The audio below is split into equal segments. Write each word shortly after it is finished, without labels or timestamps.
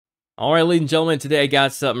All right, ladies and gentlemen, today I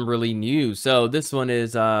got something really new. So this one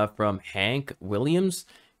is from Hank Williams,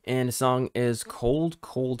 and the song is Cold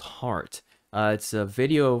Cold Heart. It's a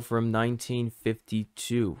video from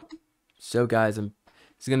 1952. So guys,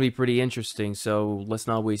 it's going to be pretty interesting, so let's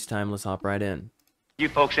not waste time. Let's hop right in. You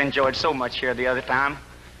folks enjoyed so much here the other time,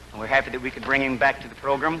 and we're happy that we could bring him back to the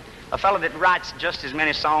program. A fellow that writes just as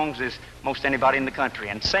many songs as most anybody in the country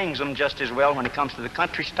and sings them just as well when it comes to the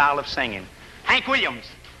country style of singing. Hank Williams.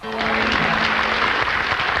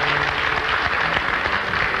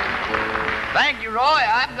 Thank you, Roy.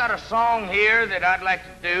 I've got a song here that I'd like to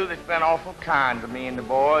do that's been awful kind to me and the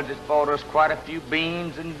boys. It's bought us quite a few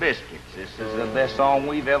beans and biscuits. This is the best song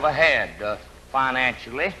we've ever had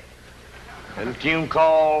financially. A little tune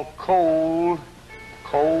called Cold,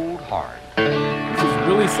 Cold Heart. This is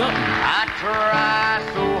really something. I try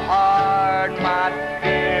so hard, my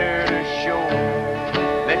dear, to show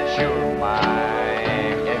that you're my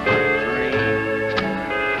every dream.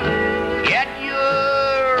 Yet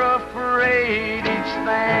you're afraid each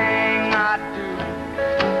thing I do,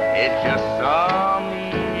 it's just some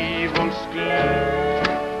evil scheme.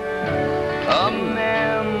 A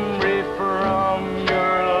memory from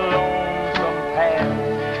your lonesome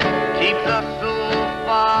past keeps us so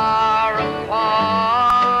far apart.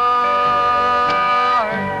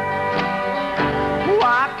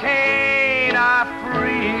 Why can't I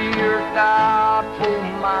free your doubtful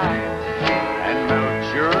mind and melt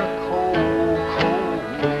your cold, cold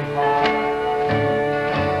heart?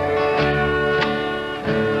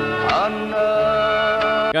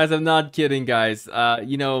 Another Guys, I'm not kidding, guys.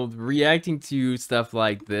 You know, reacting to stuff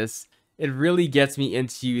like this, it really gets me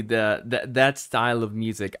into that style of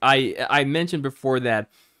music. I mentioned before that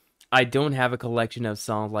I don't have a collection of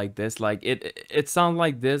songs like this. Like it sounds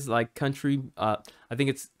like this, like country. I think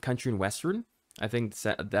it's country and western. I think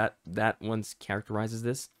that one's characterizes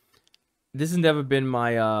this. This has never been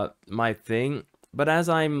my my thing. But as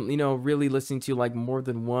I'm really listening to like more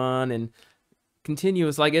than one and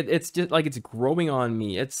continuous, like it's just like it's growing on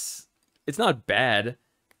me. It's not bad,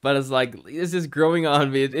 but it's like it's just growing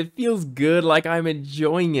on me. It feels good, like I'm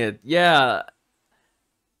enjoying it. Yeah,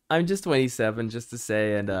 I'm just 27, just to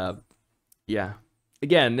say, and yeah.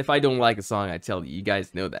 Again, if I don't like a song, I tell you. You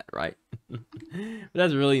guys know that, right? But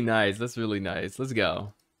that's really nice. That's really nice. Let's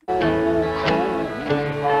go.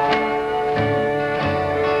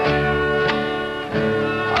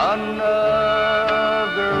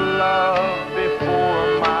 Another love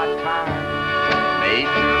before my time made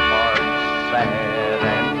your heart sad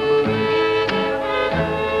and blue.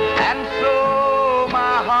 And so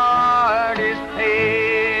my heart is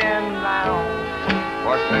paying now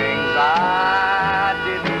for things I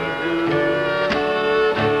didn't do.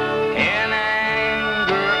 In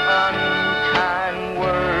anger, unkind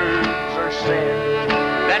words are said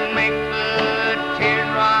that make the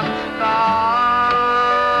teardrops start.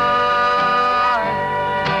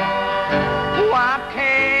 Why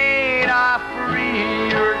can't I free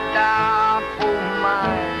your doubtful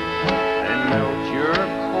mind and melt your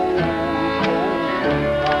cold,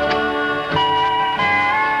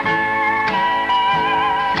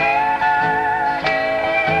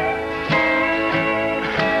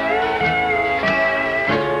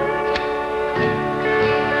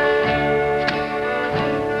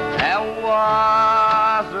 There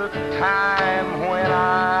was a time when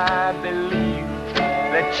I believed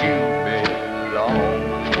that you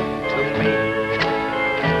belonged to me.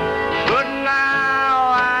 But now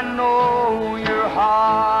I know your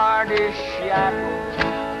heart is shackled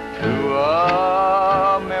to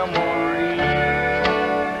a memory.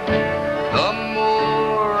 The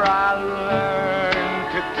more I learn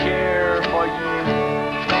to care for you,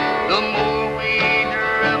 the more we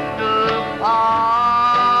drift apart.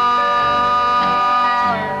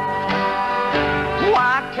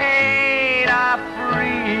 Why can't I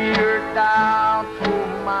free your doubtful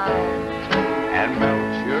mind and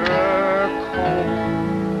melt your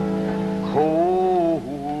cold,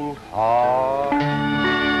 cold heart?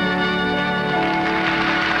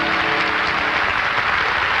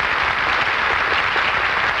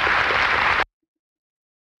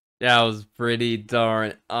 That was pretty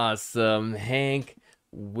darn awesome. Hank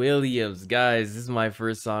Williams. Guys, this is my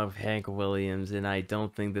first song of Hank Williams, and I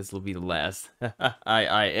don't think this will be the last.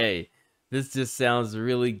 Hey, this just sounds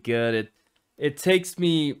really good. It takes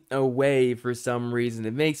me away for some reason.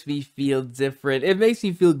 It makes me feel different. It makes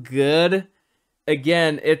me feel good.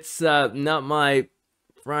 Again, it's not my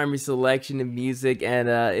primary selection of music, and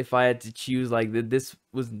if I had to choose, like this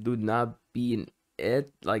would not be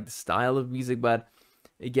it, like the style of music, but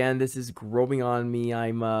again, this is growing on me.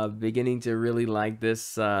 I'm beginning to really like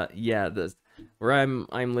this. Yeah, where I'm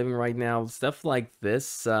living right now, stuff like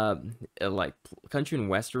this, like country and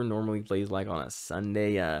western normally plays like on a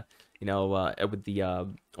Sunday, with the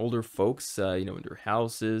older folks, in their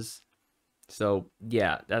houses. So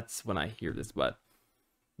yeah, that's when I hear this. But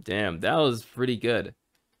damn, that was pretty good.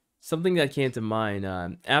 Something that came to mind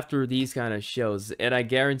after these kind of shows, and I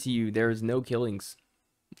guarantee you, there's no killings.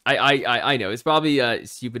 I know it's probably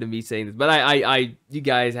stupid of me saying this, but you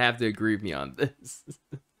guys have to agree with me on this.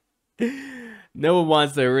 No one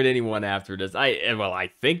wants to hurt anyone after this.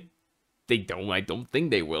 I think they don't. I don't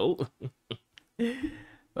think they will.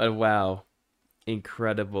 But wow,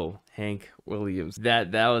 incredible, Hank Williams.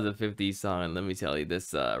 That was a 50s song. Let me tell you,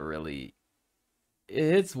 this really it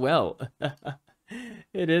hits well.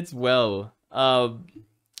 It hits well. I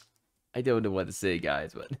don't know what to say,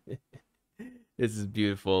 guys, but this is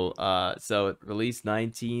beautiful. So it released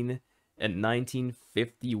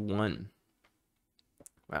 1951.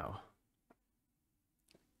 Wow.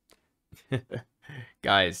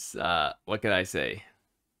 Guys, what can I say?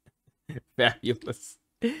 Fabulous.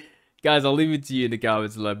 Guys, I'll leave it to you in the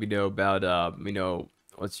comments to let me know about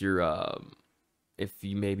what's your if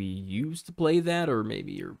you maybe used to play that, or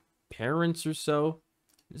maybe your parents or so.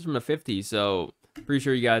 This is from the 50s, so pretty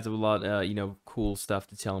sure you guys have a lot cool stuff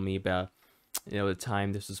to tell me about, the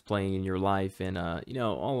time this was playing in your life, and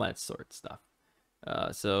all that sort of stuff.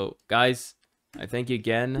 So guys, I thank you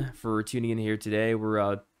again for tuning in here today.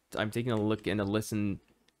 I'm taking a look and a listen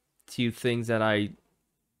to things that I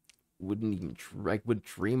wouldn't even would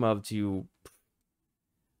dream of to.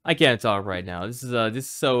 I can't talk right now. This is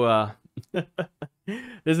so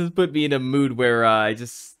this has put me in a mood where I'm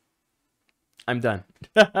done.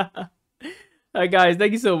 Alright guys,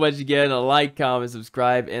 thank you so much again. Like, comment,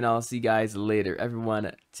 subscribe, and I'll see you guys later.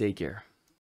 Everyone, take care.